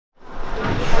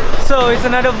So it's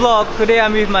another vlog. Today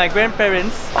I'm with my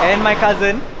grandparents and my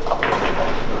cousin.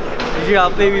 Usually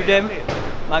I'll play with them.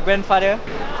 My grandfather,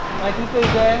 my sister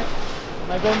is there,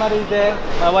 my grandmother is there,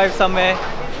 my wife somewhere.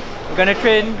 We're gonna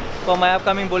train for my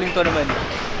upcoming bowling tournament.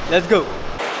 Let's go.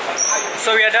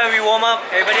 So we are done with warm up.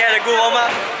 Everybody had a good warm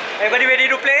up. Everybody ready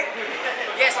to play?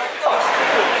 Yes, of course.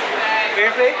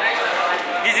 Ready to play?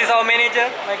 This is our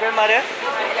manager, my grandmother.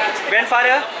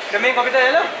 Grandfather, the main computer.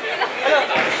 Hello? Hello?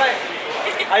 Hi.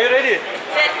 Are you ready?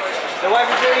 Yes. The wife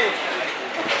is ready.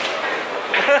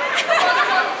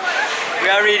 We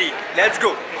are ready. Let's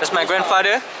go. That's my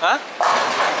grandfather. Huh?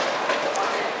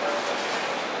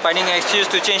 Finding an excuse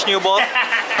to change new ball.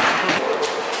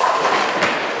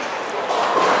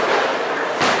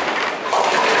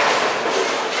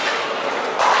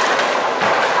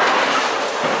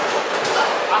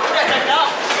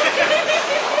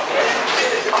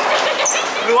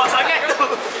 Luar sangat tu.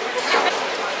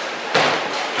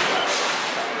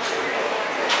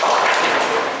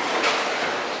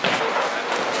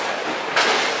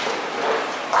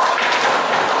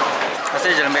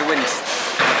 Masih jalan baik Wenis.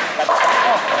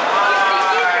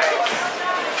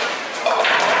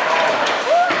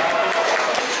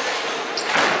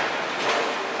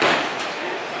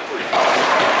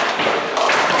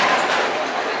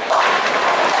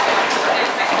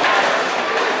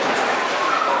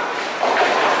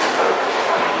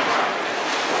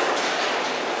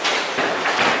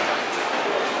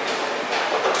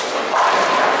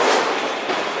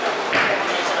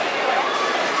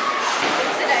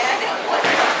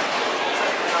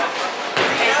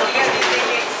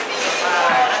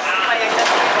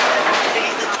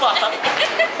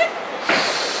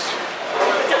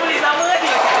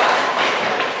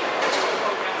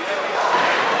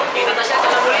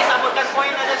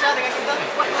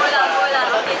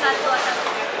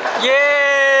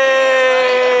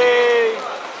 Yay!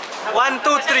 1,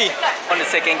 2, 3. On the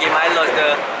second game, I lost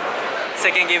the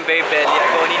second game very badly. I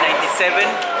got only 97.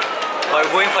 But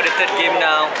we're going for the third game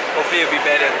now. Hopefully it'll be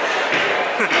better.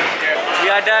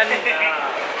 We are done.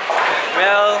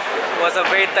 Well, it was a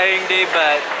very tiring day,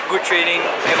 but good training.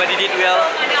 Everybody did well.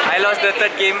 I lost the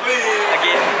third game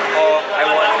again, or I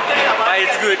won. But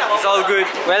it's good. It's all good.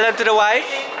 Well done to the wife.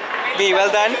 B, well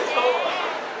done.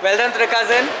 Well done to the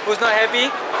cousin who's not happy.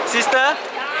 Sister,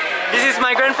 this is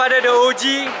my grandfather, the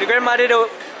OG. The grandmother, the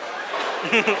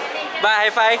bye, high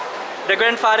five. The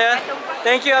grandfather.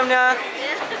 Thank you, Amna.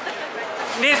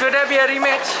 This will there be a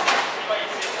rematch?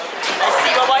 I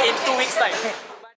see Baba in 2 weeks time.